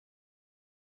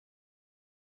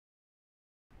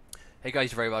Hey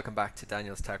guys, you're very welcome back to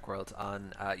Daniel's Tech World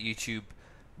on YouTube,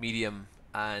 Medium,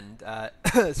 and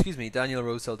excuse me,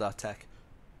 Rosehill.tech.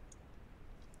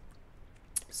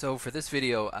 So for this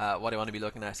video, what I want to be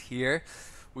looking at here,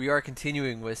 we are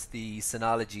continuing with the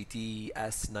Synology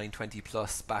DS920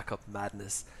 Plus backup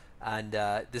madness, and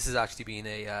this has actually been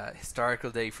a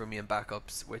historical day for me in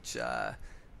backups, which I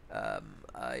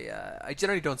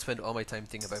generally don't spend all my time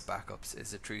thinking about backups,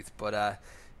 is the truth, but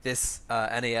this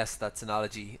NAS that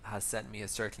Synology has sent me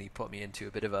has certainly put me into a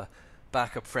bit of a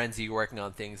backup frenzy, working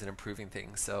on things and improving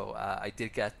things. So I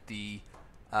did get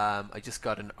I just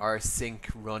got an rsync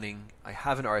running. I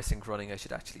have an rsync running, I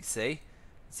should actually say.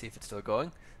 Let's see if it's still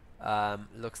going.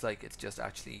 Looks like it's just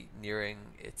actually nearing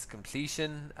its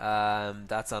completion.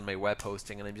 That's on my web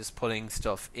hosting, and I'm just pulling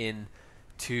stuff in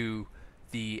to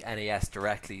the NAS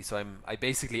directly. So I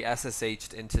basically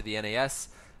SSH'd into the NAS,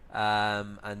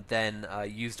 and then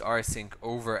used rsync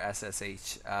over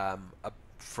SSH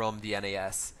from the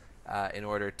NAS in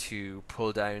order to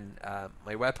pull down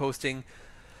my web hosting.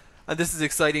 And this is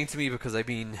exciting to me because I've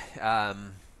been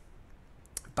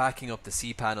backing up the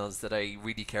cPanels that I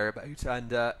really care about,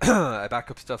 and I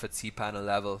back up stuff at cPanel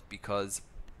level because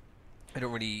I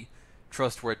don't really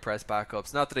trust WordPress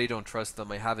backups. Not that I don't trust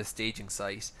them. I have a staging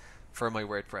site for my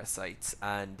WordPress sites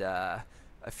and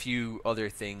a few other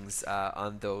things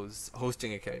on those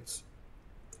hosting accounts,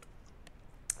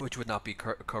 which would not be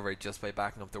covered just by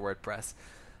backing up the WordPress.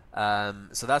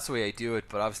 So that's the way I do it,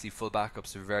 but obviously full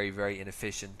backups are very, very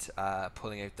inefficient,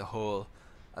 pulling out the whole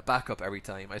backup every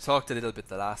time. I talked a little bit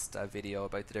the last video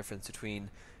about the difference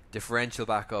between differential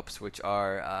backups, which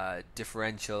are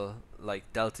differential like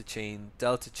delta change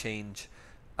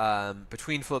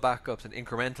between full backups, and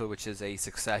incremental, which is a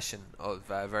succession of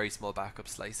very small backup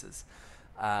slices.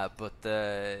 But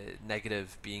the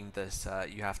negative being that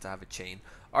you have to have a chain.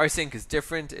 Rsync is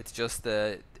different. It's just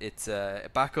it's a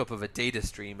backup of a data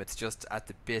stream. It's just at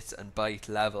the bit and byte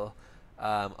level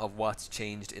of what's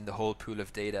changed in the whole pool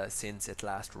of data since it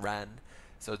last ran.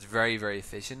 So it's very, very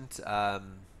efficient.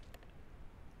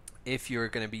 If you're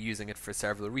going to be using it for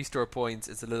several restore points,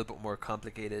 it's a little bit more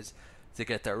complicated to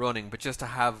get that running. But just to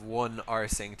have one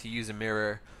rsync, to use a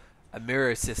mirror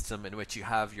system in which you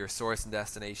have your source and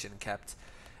destination kept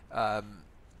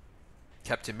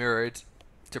mirrored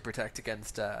to protect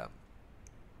against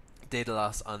data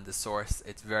loss on the source.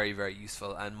 It's very, very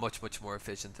useful and much, much more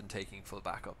efficient than taking full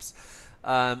backups.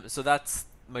 So that's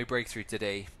my breakthrough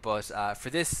today. But for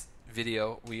this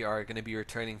video, we are going to be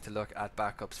returning to look at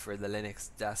backups for the Linux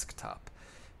desktop.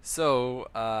 So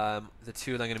the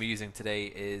tool I'm going to be using today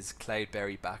is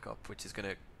Cloudberry Backup, which is going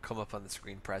to come up on the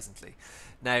screen presently.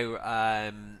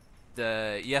 Now,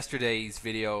 the yesterday's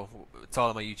video, it's all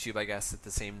on my YouTube, I guess,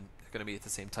 going to be at the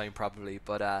same time probably,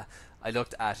 but I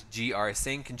looked at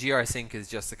grsync, and grsync is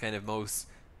just the kind of most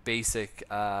basic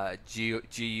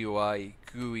GUI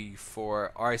GUI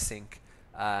for rsync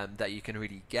that you can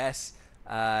really get,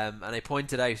 and I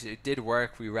pointed out it did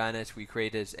work. We ran it, we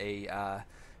created a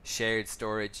shared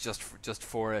storage just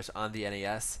for it on the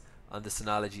NAS, on the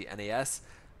Synology NAS.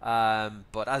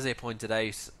 But as I pointed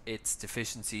out, its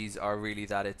deficiencies are really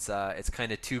that it's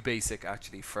kind of too basic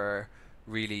actually for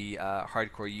really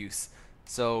hardcore use.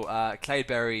 So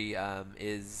Cloudberry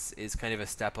is kind of a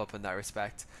step up in that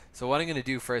respect. So what I'm going to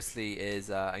do firstly is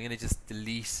I'm going to just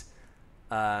delete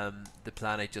the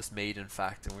plan I just made, in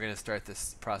fact, and we're going to start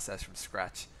this process from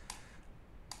scratch.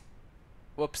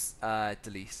 Whoops,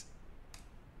 delete.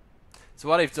 So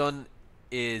what I've done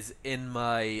is in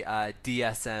my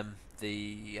DSM,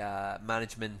 the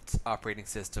management operating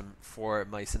system for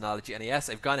my Synology NAS,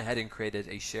 I've gone ahead and created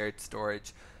a shared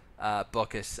storage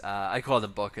bucket. I call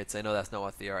them buckets. I know that's not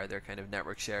what they are. They're kind of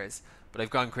network shares. But I've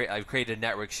created a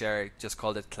network share, just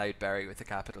called it Cloudberry with a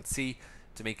capital C,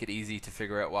 to make it easy to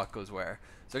figure out what goes where.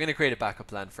 So I'm going to create a backup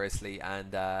plan firstly,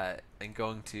 and I'm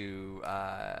going to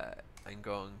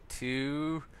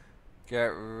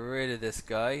get rid of this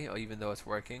guy, even though it's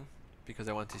working, because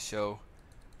I want to show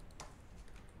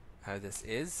how this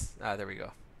is. There we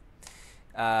go.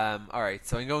 Alright,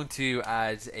 so I'm going to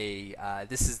add a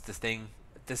this is the thing.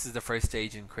 This is the first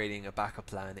stage in creating a backup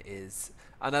plan,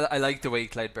 and I like the way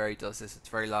Cloudberry does this. It's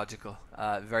very logical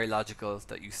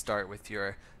that you start with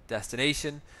your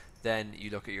destination, then you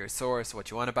look at your source,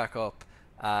 what you want to back up,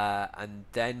 and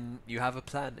then you have a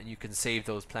plan, and you can save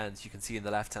those plans. You can see in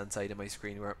the left hand side of my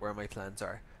screen where my plans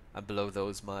are, and below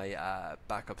those my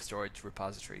backup storage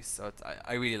repositories. So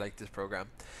I really like this program.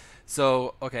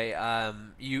 So okay,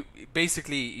 you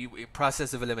basically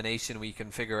process of elimination. We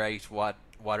can figure out what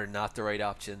are not the right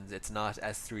options. It's not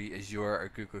S3, Azure,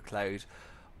 or Google Cloud.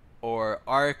 or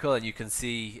Oracle, and you can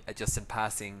see just in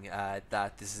passing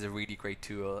that this is a really great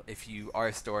tool if you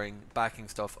are backing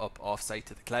stuff up offsite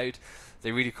to the cloud.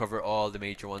 They really cover all the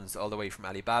major ones, all the way from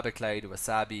Alibaba Cloud,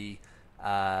 Wasabi,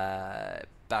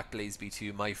 Backblaze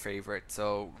B2, my favorite.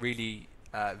 So really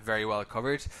very well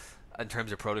covered in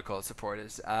terms of protocol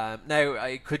supported. Now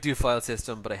I could do file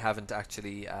system, but I haven't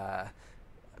actually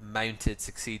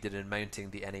succeeded in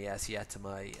mounting the NAS yet to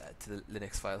my to the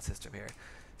Linux file system here.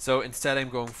 So instead I'm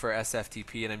going for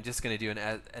SFTP, and I'm just going to do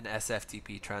an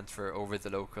SFTP transfer over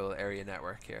the local area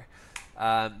network here.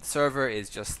 Server is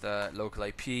just the local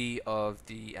IP of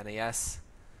the NAS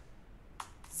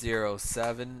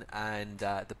 07, and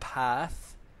the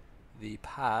path,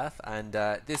 and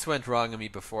this went wrong on me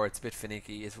before, it's a bit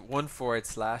finicky, is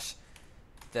 1//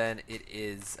 then it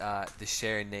is the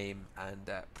share name and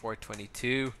port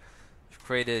 22. I've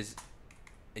created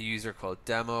a user called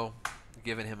demo,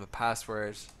 given him a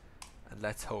password, and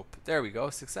let's hope. There we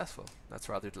go, successful. That's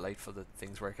rather delightful that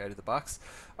things work out of the box.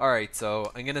 Alright,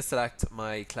 so I'm going to select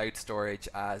my cloud storage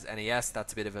as NAS.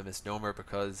 That's a bit of a misnomer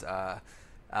because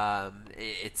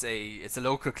it's a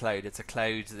local cloud. It's a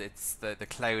cloud. It's the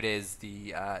cloud is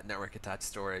the network attached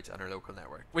storage on our local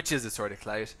network, which is a sort of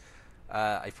cloud.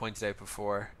 I pointed out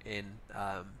before in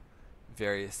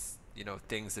various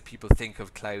things that people think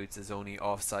of clouds as only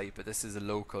offsite, but this is a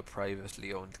local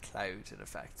privately owned cloud in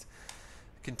effect.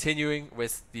 Continuing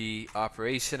with the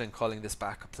operation and calling this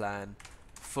backup plan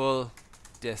full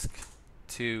disk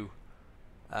to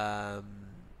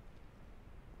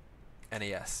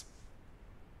NAS.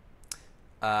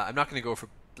 I'm not going to go for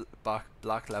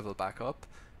block level backup.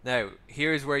 Now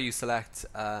here's where you select,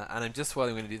 and I'm just while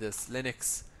I'm going to do this,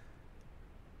 Linux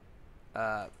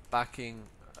backing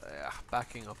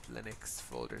up Linux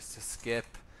folders to skip.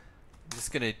 I'm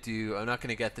just going to do, I'm not going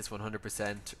to get this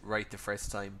 100% right the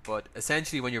first time, but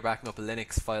essentially when you're backing up a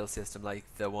Linux file system like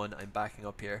the one I'm backing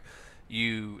up here,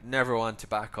 you never want to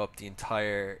back up the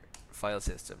entire file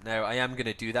system. Now I am going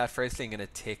to do that. Firstly I'm going to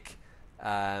tick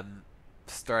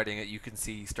starting at, you can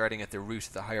see starting at the root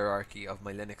of the hierarchy of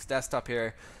my Linux desktop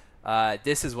here.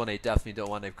 This is one I definitely don't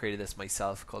want. I've created this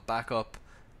myself, called backup.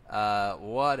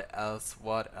 What else?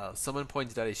 Someone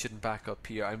pointed out I shouldn't back up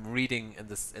here. I'm reading in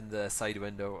the side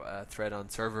window thread on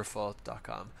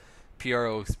serverfault.com.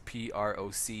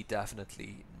 PROC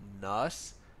definitely not.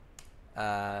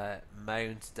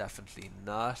 Mount definitely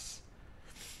not.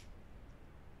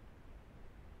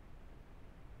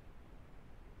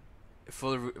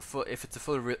 If it's a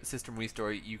full system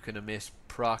restore, you can omit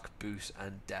proc, boot,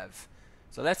 and dev.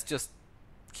 So let's just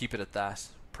keep it at that.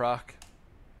 Proc,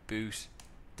 boot,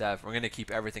 dev. We're going to keep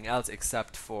everything else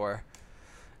except for.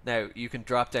 Now you can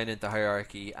drop down into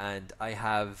hierarchy, and I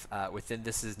have within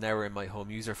this is now we're in my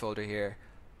home user folder here,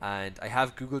 and I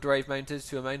have Google Drive mounted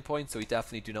to a mount point, so we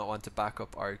definitely do not want to back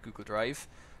up our Google Drive,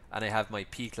 and I have my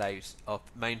pCloud up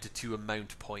mounted to a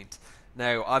mount point.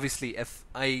 Now obviously if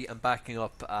I am backing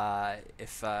up,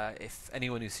 if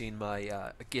anyone who's seen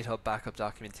my GitHub backup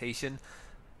documentation,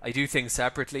 I do things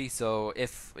separately. So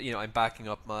if I'm backing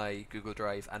up my Google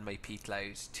Drive and my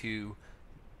pCloud to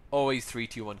always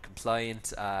 321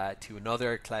 compliant, to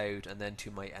another cloud, and then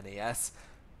to my NAS,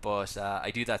 but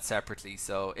I do that separately.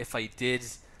 So if I did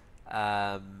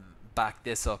back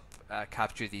this up,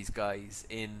 capture these guys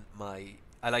in my,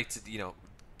 I like to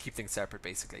keep things separate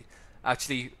basically.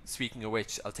 Actually, speaking of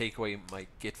which, I'll take away my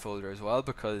Git folder as well,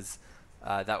 because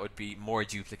that would be more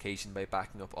duplication by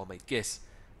backing up all my Git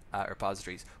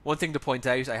repositories. One thing to point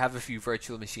out, I have a few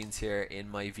virtual machines here in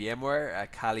my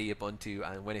VMware, Kali, Ubuntu,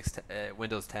 and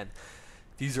Windows 10.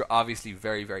 These are obviously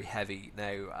very, very heavy.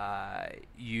 Now,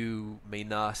 you may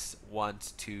not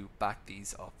want to back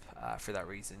these up for that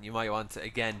reason. You might want to,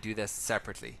 again, do this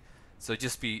separately. So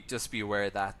just be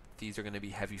aware that these are going to be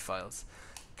heavy files.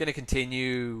 Going to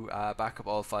continue, back up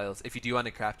all files. If you do want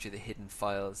to capture the hidden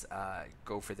files,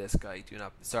 go for this guy.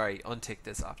 Untick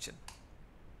this option.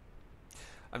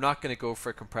 I'm not going to go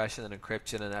for compression and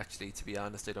encryption, and actually, to be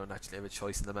honest, I don't actually have a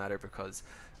choice in the matter because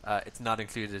it's not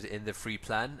included in the free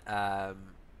plan.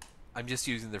 I'm just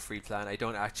using the free plan. I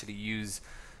don't actually use,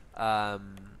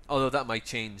 although that might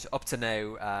change. Up to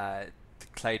now,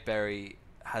 Cloudberry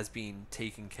has been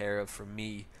taken care of for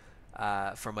me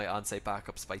for my on-site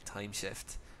backups by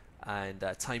Timeshift, and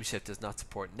Timeshift does not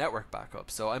support network backup,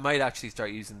 so I might actually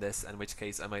start using this, in which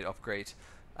case I might upgrade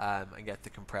and get the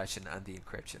compression and the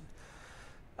encryption.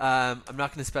 I'm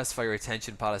not going to specify a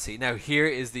retention policy. Now here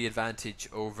is the advantage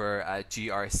over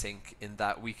grsync in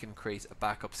that we can create a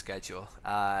backup schedule.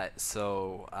 How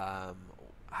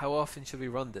often should we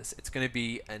run this? It's going to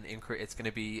be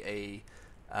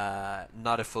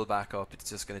not a full backup. It's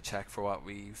just going to check for what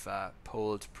we've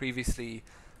pulled previously.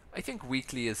 I think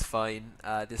weekly is fine.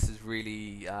 This is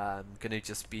really going to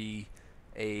just be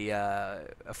a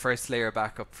first layer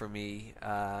backup for me,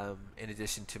 in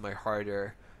addition to my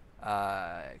harder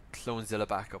Clonezilla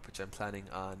backup, which I'm planning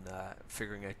on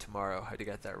figuring out tomorrow how to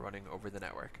get that running over the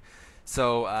network.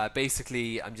 So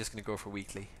basically, I'm just going to go for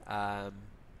weekly.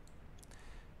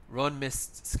 Run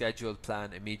missed scheduled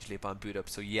plan immediately upon boot up.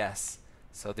 So yes,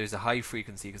 so there's a high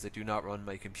frequency, because I do not run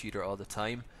my computer all the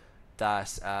time,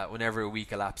 that whenever a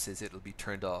week elapses, it'll be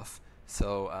turned off.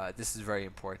 So this is very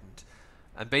important.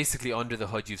 And basically, under the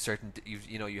hood, you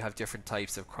have different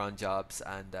types of cron jobs,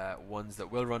 and ones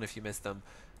that will run if you miss them.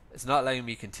 It's not letting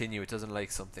me continue. It doesn't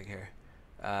like something here.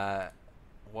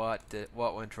 What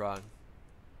went wrong?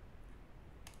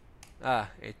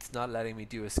 It's not letting me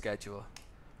do a schedule.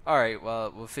 All right.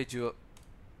 Well, we'll figure.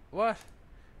 What?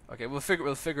 Okay, we'll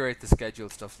figure out the schedule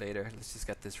stuff later. Let's just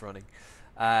get this running.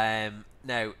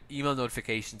 Now, email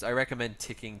notifications. I recommend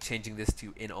changing this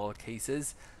to in all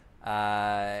cases,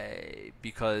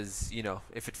 because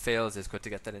if it fails, it's good to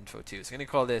get that info too. So I'm going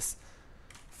to call this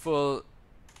full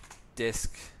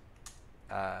disk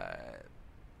NAS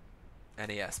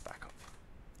backup.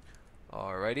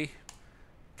 Alrighty.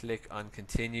 Click on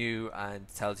continue, and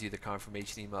tells you the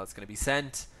confirmation email is going to be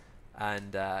sent,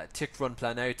 and tick run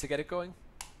plan out to get it going.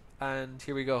 And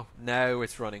here we go. Now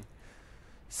it's running.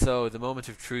 So the moment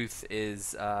of truth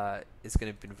is going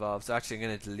to be involved. So actually, I'm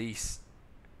going to delete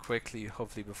quickly,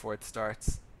 hopefully before it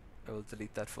starts. I will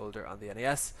delete that folder on the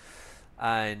NAS,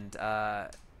 and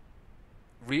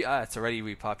it's already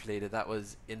repopulated. That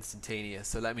was instantaneous.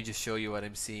 So let me just show you what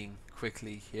I'm seeing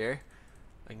quickly here.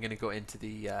 I'm going to go into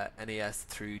the NAS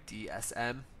through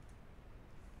DSM.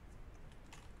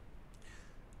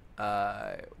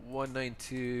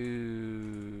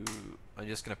 192. I'm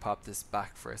just going to pop this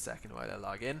back for a second while I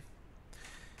log in.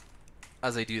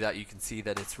 As I do that, you can see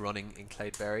that it's running in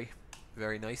Cloudberry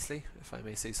very nicely, if I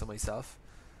may say so myself.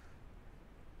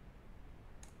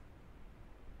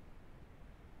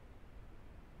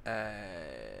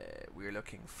 We're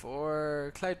looking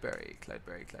for Cloudberry,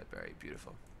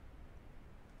 beautiful.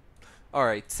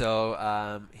 Alright,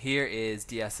 so here is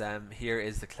DSM, here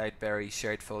is the Cloudberry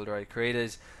shared folder I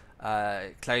created.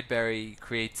 Cloudberry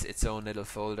creates its own little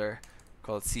folder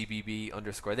called cbb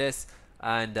underscore this,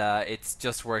 and it's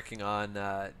just working on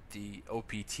the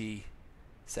OPT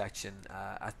section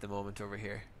at the moment over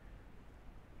here.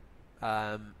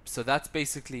 So that's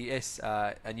basically it,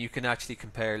 and you can actually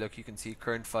compare. Look, you can see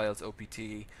current files,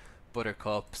 OPT,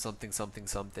 Buttercup, something,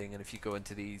 and if you go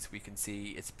into these, we can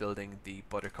see it's building the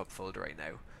Buttercup folder right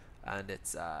now, and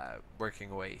it's working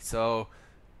away. So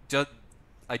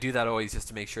I do that always just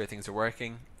to make sure things are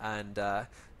working, and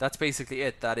that's basically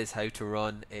it. That is how to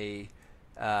run a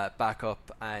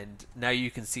backup, and now you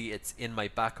can see it's in my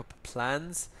backup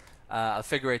plans. I'll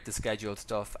figure out the scheduled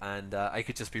stuff, and I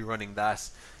could just be running that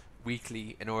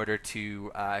weekly in order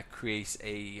to create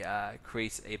a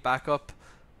backup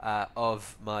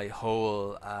of my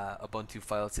whole Ubuntu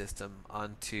file system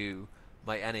onto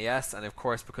my NAS. And of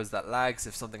course, because that lags,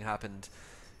 if something happened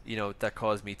that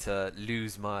caused me to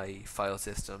lose my file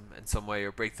system in some way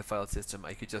or break the file system,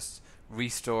 I could just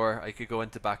restore. I could go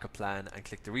into backup plan and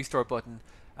click the restore button,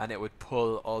 and it would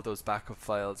pull all those backup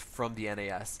files from the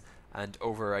NAS and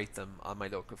overwrite them on my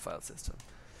local file system.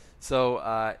 So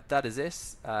that is it.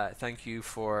 Thank you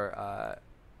for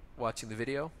watching the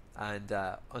video, and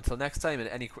until next time, and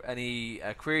any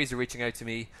queries or reaching out to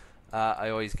me, I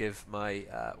always give my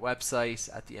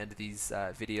website at the end of these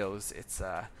videos. It's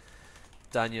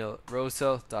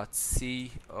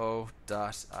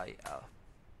danielrosehill.co.il.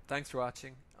 Thanks for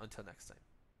watching. Until next time.